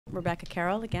Rebecca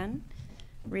Carroll again,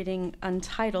 reading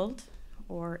Untitled,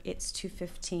 or It's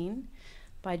 2:15,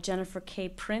 by Jennifer K.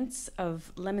 Prince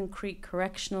of Lemon Creek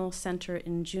Correctional Center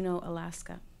in Juneau,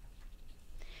 Alaska.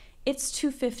 It's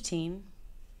 2:15.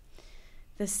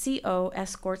 The CO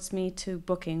escorts me to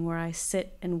booking where I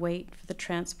sit and wait for the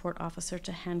transport officer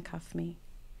to handcuff me.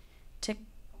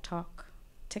 Tick-tock,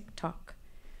 tick-tock.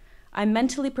 I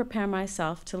mentally prepare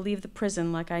myself to leave the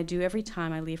prison like I do every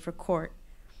time I leave for court.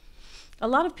 A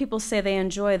lot of people say they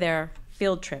enjoy their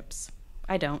field trips.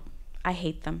 I don't. I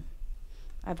hate them.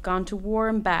 I've gone to war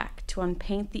and back to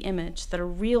unpaint the image that a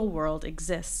real world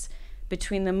exists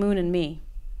between the moon and me.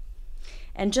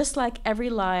 And just like every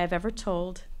lie I've ever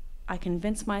told, I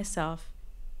convince myself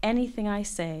anything I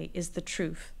say is the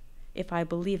truth if I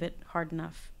believe it hard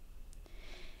enough.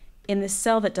 In this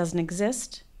cell that doesn't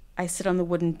exist, I sit on the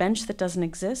wooden bench that doesn't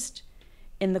exist,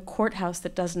 in the courthouse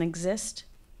that doesn't exist,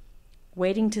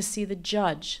 waiting to see the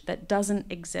judge that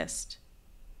doesn't exist,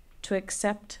 to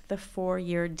accept the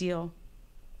 4-year deal,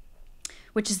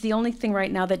 which is the only thing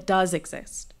right now that does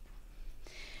exist.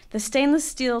 The stainless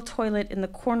steel toilet in the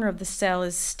corner of the cell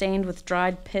is stained with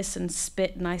dried piss and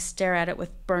spit, and I stare at it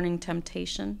with burning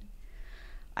temptation.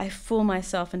 I fool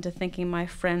myself into thinking my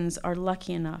friends are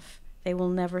lucky enough they will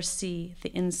never see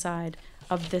the inside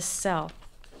of this cell.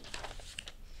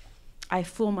 I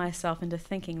fool myself into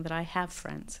thinking that I have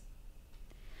friends.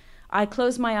 I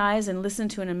close my eyes and listen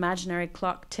to an imaginary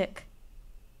clock tick,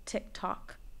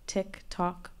 tick-tock,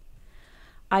 tick-tock.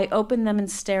 I open them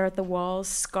and stare at the walls,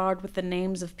 scarred with the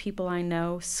names of people I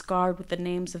know, scarred with the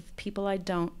names of people I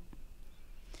don't.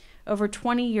 Over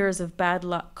 20 years of bad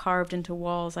luck carved into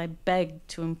walls I begged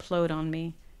to implode on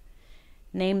me.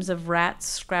 Names of rats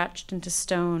scratched into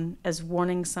stone as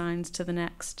warning signs to the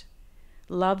next.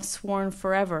 Love sworn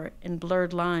forever in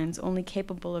blurred lines only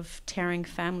capable of tearing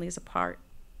families apart.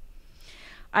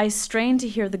 I strain to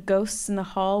hear the ghosts in the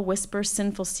hall whisper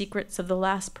sinful secrets of the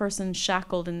last person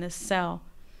shackled in this cell.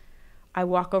 I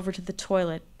walk over to the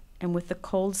toilet, and with the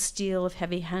cold steel of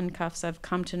heavy handcuffs I've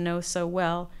come to know so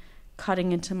well,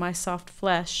 cutting into my soft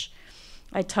flesh,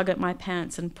 I tug at my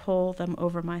pants and pull them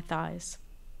over my thighs.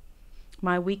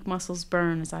 My weak muscles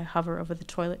burn as I hover over the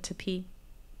toilet to pee.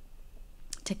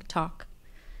 Tick-tock,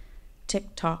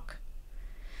 tick-tock.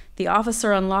 The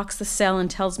officer unlocks the cell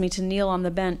and tells me to kneel on the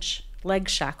bench, leg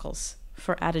shackles,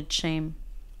 for added shame.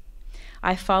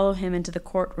 I follow him into the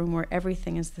courtroom where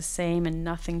everything is the same and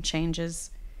nothing changes.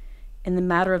 In the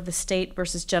matter of the state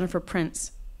versus Jennifer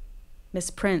Prince. Miss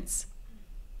Prince,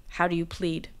 how do you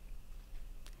plead?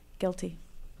 Guilty.